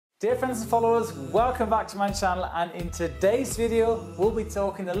Dear friends and followers, welcome back to my channel, and in today's video we'll be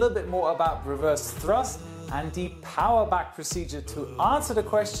talking a little bit more about reverse thrust and the powerback procedure to answer the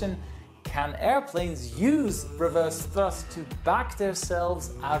question, can airplanes use reverse thrust to back themselves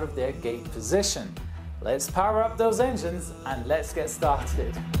out of their gate position? Let's power up those engines and let's get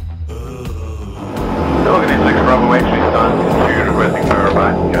started. Organism like a Bravo X response, you're requesting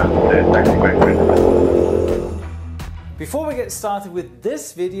powerback, just taxi back. Before we get started with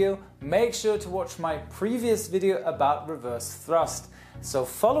this video, make sure to watch my previous video about reverse thrust. So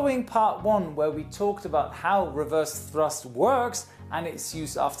following part 1 where we talked about how reverse thrust works and its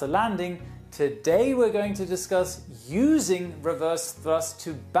use after landing, today we're going to discuss using reverse thrust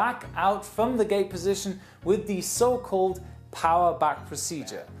to back out from the gate position with the so-called powerback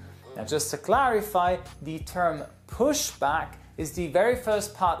procedure. Now just to clarify, the term pushback is the very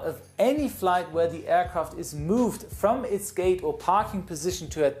first part of any flight where the aircraft is moved from its gate or parking position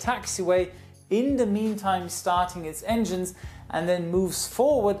to a taxiway, in the meantime starting its engines, and then moves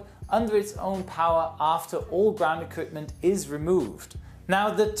forward under its own power after all ground equipment is removed.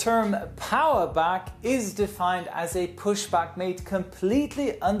 Now the term powerback is defined as a pushback made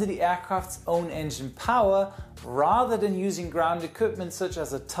completely under the aircraft's own engine power, rather than using ground equipment such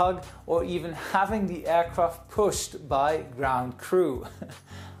as a tug or even having the aircraft pushed by ground crew.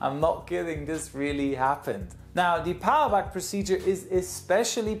 I'm not kidding, this really happened. Now the powerback procedure is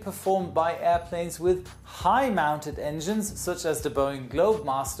especially performed by airplanes with high mounted engines such as the Boeing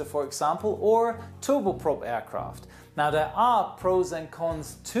Globemaster, for example, or turboprop aircraft. Now there are pros and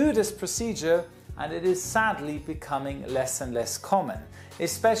cons to this procedure, and it is sadly becoming less and less common,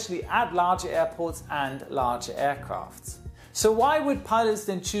 especially at larger airports and larger aircrafts. So why would pilots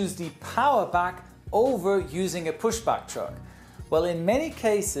then choose the powerback over using a pushback truck? Well, in many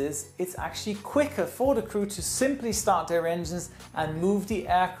cases, it's actually quicker for the crew to simply start their engines and move the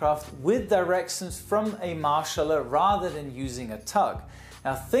aircraft with directions from a marshaller rather than using a tug.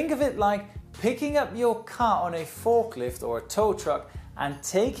 Now think of it like picking up your car on a forklift or a tow truck and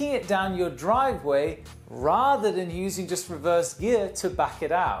taking it down your driveway rather than using just reverse gear to back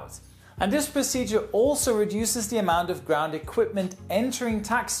it out. And this procedure also reduces the amount of ground equipment entering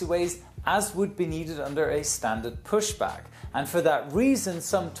taxiways as would be needed under a standard pushback. And for that reason,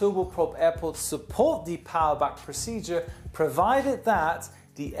 some turboprop airports support the powerback procedure, provided that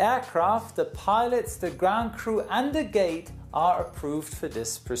the aircraft, the pilots, the ground crew and the gate are approved for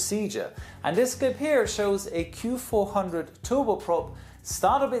this procedure. And this clip here shows a Q400 turboprop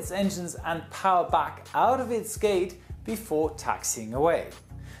start up its engines and power back out of its gate before taxiing away.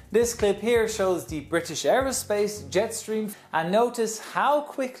 This clip here shows the British Aerospace Jetstream, and notice how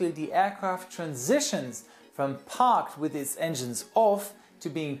quickly the aircraft transitions from parked with its engines off to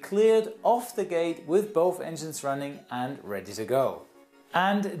being cleared off the gate with both engines running and ready to go.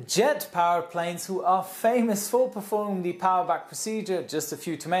 And jet-powered planes who are famous for performing the powerback procedure, just a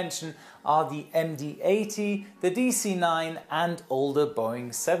few to mention, are the MD-80, the DC-9 and older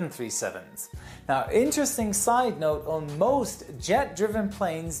Boeing 737s. Now, interesting side note, on most jet-driven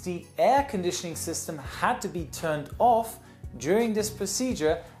planes, the air conditioning system had to be turned off during this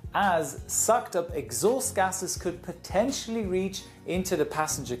procedure, as sucked up exhaust gases could potentially reach into the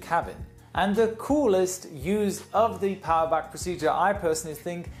passenger cabin. And the coolest use of the powerback procedure, I personally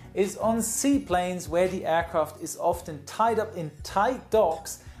think, is on seaplanes where the aircraft is often tied up in tight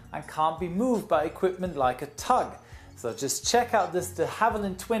docks and can't be moved by equipment like a tug. So just check out this de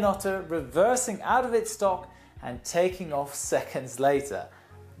Havilland Twin Otter reversing out of its dock and taking off seconds later.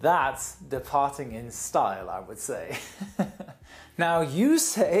 That's departing in style, I would say. Now you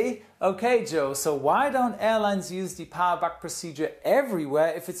say, okay Joe, so why don't airlines use the powerback procedure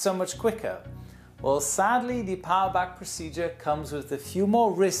everywhere if it's so much quicker? Well, sadly the powerback procedure comes with a few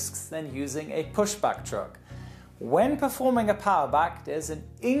more risks than using a pushback truck. When performing a powerback, there's an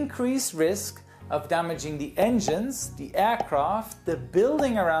increased risk of damaging the engines, the aircraft, the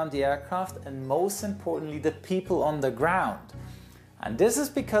building around the aircraft, and most importantly the people on the ground. And this is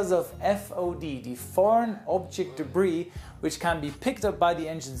because of FOD, the foreign object debris, which can be picked up by the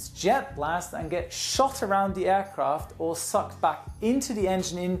engine's jet blast and get shot around the aircraft or sucked back into the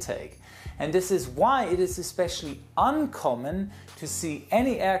engine intake. And this is why it is especially uncommon to see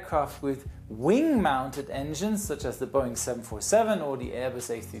any aircraft with wing-mounted engines, such as the Boeing 747 or the Airbus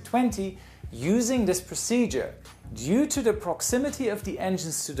A320, using this procedure. Due to the proximity of the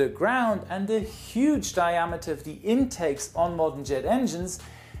engines to the ground and the huge diameter of the intakes on modern jet engines,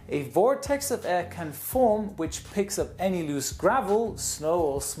 a vortex of air can form which picks up any loose gravel, snow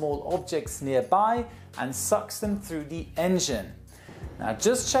or small objects nearby and sucks them through the engine. Now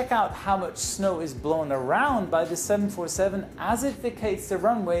just check out how much snow is blown around by the 747 as it vacates the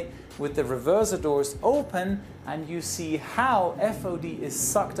runway with the reverser doors open, and you see how FOD is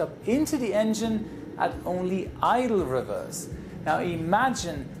sucked up into the engine at only idle reverse. Now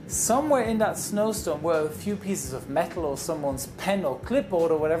imagine somewhere in that snowstorm were a few pieces of metal or someone's pen or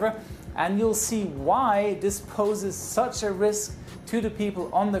clipboard or whatever, and you'll see why this poses such a risk to the people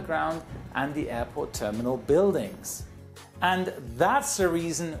on the ground and the airport terminal buildings. And that's the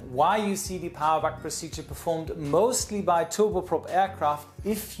reason why you see the powerback procedure performed mostly by turboprop aircraft,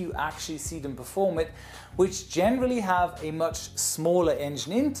 if you actually see them perform it, which generally have a much smaller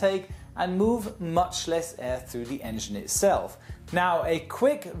engine intake and move much less air through the engine itself. Now, a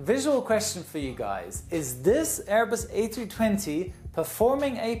quick visual question for you guys. Is this Airbus A320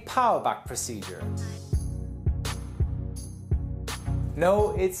 performing a powerback procedure?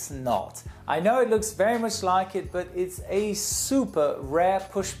 No, it's not. I know it looks very much like it, but it's a super rare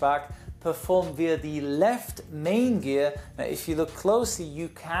pushback performed via the left main gear. Now, if you look closely, you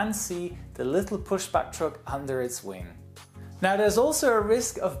can see the little pushback truck under its wing. Now, there's also a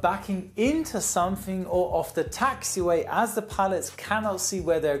risk of backing into something or off the taxiway, as the pilots cannot see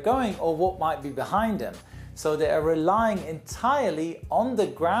where they're going or what might be behind them. So they are relying entirely on the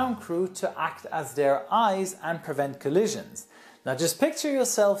ground crew to act as their eyes and prevent collisions. Now just picture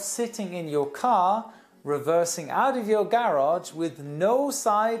yourself sitting in your car, reversing out of your garage with no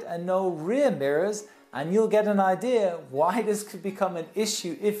side and no rear mirrors, and you'll get an idea why this could become an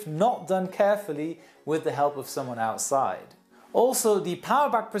issue if not done carefully with the help of someone outside. Also, the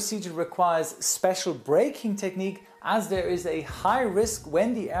powerback procedure requires special braking technique, as there is a high risk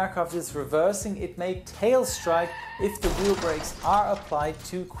when the aircraft is reversing it may tail strike if the wheel brakes are applied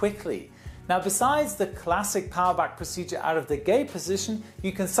too quickly. Now, besides the classic powerback procedure out of the gate position,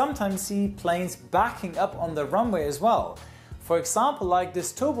 you can sometimes see planes backing up on the runway as well. For example, like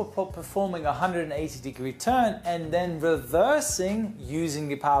this turboprop performing a 180-degree turn and then reversing using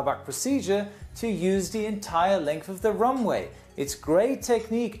the powerback procedure to use the entire length of the runway. It's great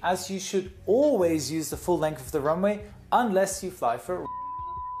technique, as you should always use the full length of the runway unless you fly for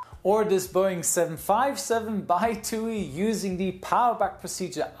or this Boeing 757 by TUI using the powerback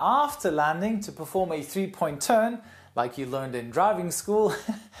procedure after landing to perform a 3-point turn, like you learned in driving school,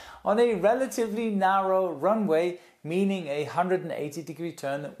 on a relatively narrow runway, meaning a 180-degree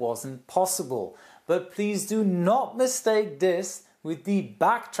turn wasn't possible. But please do not mistake this with the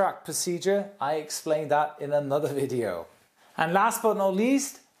backtrack procedure. I explained that in another video. And last but not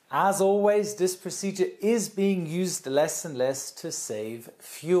least, as always, this procedure is being used less and less to save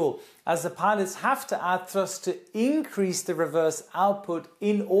fuel, as the pilots have to add thrust to increase the reverse output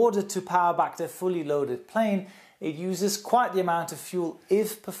in order to power back their fully loaded plane. It uses quite the amount of fuel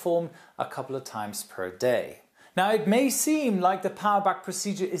if performed a couple of times per day. Now, it may seem like the powerback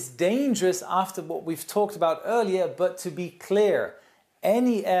procedure is dangerous after what we've talked about earlier, but to be clear,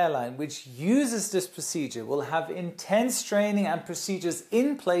 any airline which uses this procedure will have intense training and procedures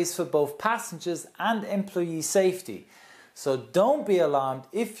in place for both passengers and employee safety. So don't be alarmed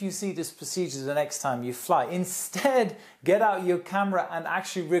if you see this procedure the next time you fly. Instead, get out your camera and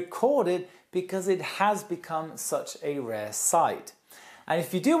actually record it, because it has become such a rare sight. And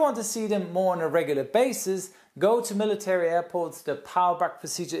if you do want to see them more on a regular basis, go to military airports. The powerback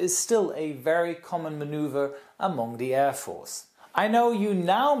procedure is still a very common maneuver among the Air Force. I know you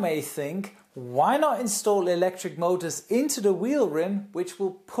now may think, why not install electric motors into the wheel rim which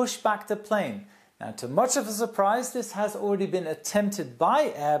will push back the plane? Now, to much of a surprise, this has already been attempted by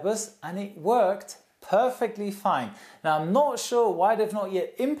Airbus and it worked perfectly fine. Now, I'm not sure why they've not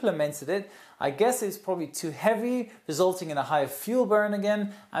yet implemented it. I guess it's probably too heavy, resulting in a higher fuel burn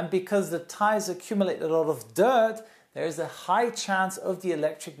again, and because the tires accumulate a lot of dirt, there is a high chance of the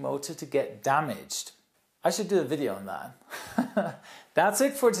electric motor to get damaged. I should do a video on that. That's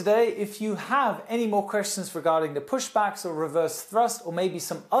it for today. If you have any more questions regarding the pushbacks or reverse thrust, or maybe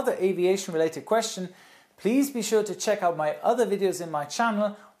some other aviation related question, please be sure to check out my other videos in my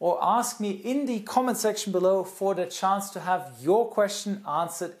channel, or ask me in the comment section below for the chance to have your question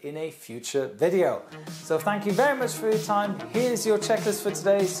answered in a future video. So thank you very much for your time. Here's your checklist for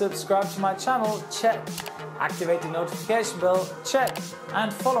today. Subscribe to my channel, check. Activate the notification bell, check.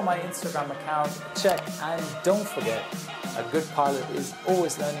 And follow my Instagram account, check. And don't forget, a good pilot is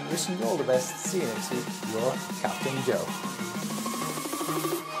always learning. Wishing you all the best. See you next week. Your Captain Joe.